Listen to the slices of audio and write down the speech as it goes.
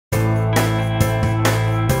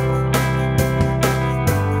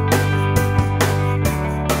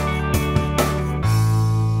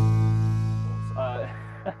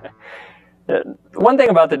one thing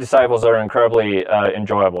about the disciples that are incredibly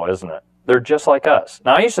enjoyable, isn't it? They're just like us.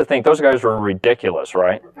 Now, I used to think those guys were ridiculous,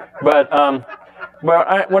 right? But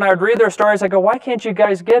when I would read their stories, I go, why can't you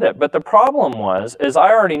guys get it? But the problem is I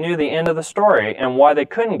already knew the end of the story and why they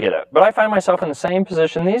couldn't get it. But I find myself in the same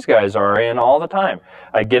position these guys are in all the time.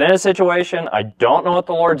 I get in a situation, I don't know what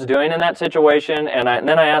the Lord's doing in that situation, and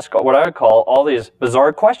then I ask what I would call all these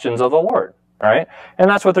bizarre questions of the Lord, right? And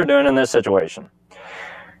that's what they're doing in this situation.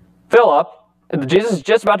 Philip, Jesus is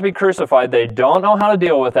just about to be crucified. They don't know how to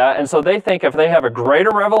deal with that, and so they think if they have a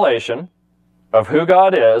greater revelation of who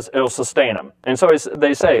God is, it'll sustain them. And so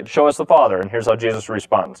they say, show us the Father. And here's how Jesus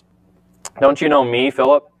responds. Don't you know me,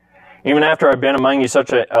 Philip? Even after I've been among you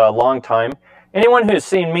such a long time, anyone who has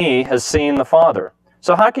seen me has seen the Father.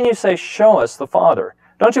 So how can you say, show us the Father?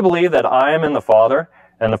 Don't you believe that I am in the Father,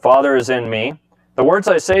 and the Father is in me? The words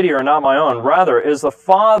I say to you are not my own. Rather, is the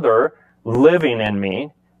Father living in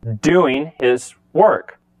me, doing his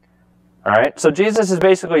work. All right? So Jesus is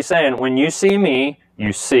basically saying, when you see me,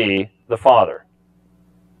 you see the Father.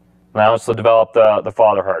 Now let's develop the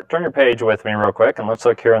Father heart. Turn your page with me real quick, and let's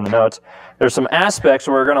look here in the notes. There's some aspects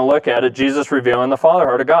we're going to look at Jesus revealing the Father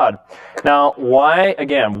heart of God. Now, why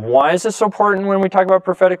is this so important when we talk about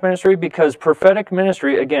prophetic ministry? Because prophetic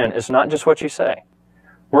ministry, again, is not just what you say.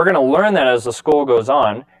 We're going to learn that as the school goes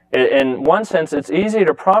on. In one sense, it's easy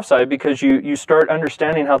to prophesy because you start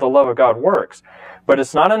understanding how the love of God works. But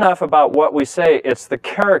it's not enough about what we say, it's the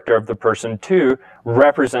character of the person too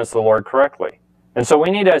represents the Lord correctly. And so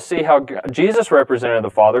we need to see how Jesus represented the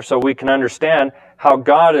Father so we can understand how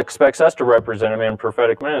God expects us to represent him in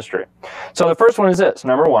prophetic ministry. So the first one is this.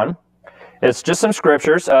 Number one, it's just some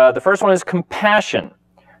scriptures. The first one is compassion.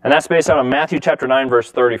 And that's based out of Matthew chapter 9,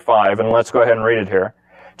 verse 35. And let's go ahead and read it here.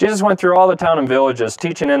 Jesus went through all the town and villages,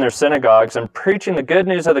 teaching in their synagogues and preaching the good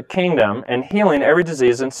news of the kingdom and healing every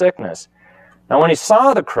disease and sickness. Now when he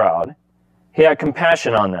saw the crowd, he had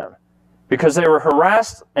compassion on them, because they were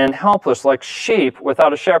harassed and helpless like sheep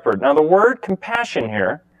without a shepherd. Now the word compassion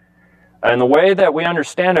here, and the way that we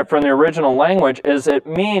understand it from the original language, is it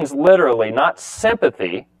means literally not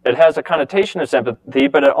sympathy. It has a connotation of sympathy,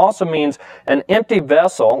 but it also means an empty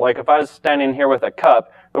vessel, like if I was standing here with a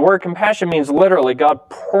cup. The word compassion means literally God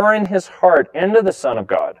pouring his heart into the Son of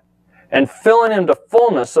God and filling him to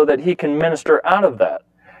fullness so that he can minister out of that.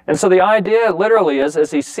 And so the idea literally is,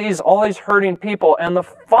 as he sees all these hurting people, and the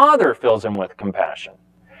Father fills him with compassion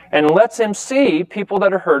and lets him see people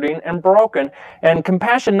that are hurting and broken. And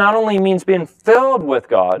compassion not only means being filled with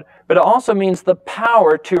God, but it also means the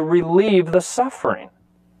power to relieve the suffering.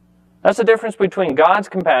 That's the difference between God's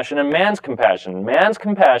compassion and man's compassion. Man's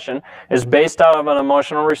compassion is based out of an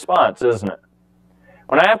emotional response, isn't it?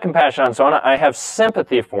 When I have compassion on someone, I have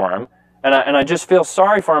sympathy for him, and I just feel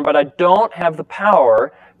sorry for him, but I don't have the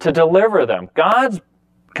power to deliver them. God's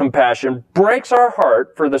compassion breaks our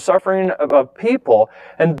heart for the suffering of people,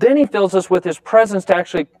 and then he fills us with his presence to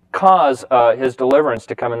actually cause his deliverance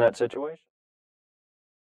to come in that situation.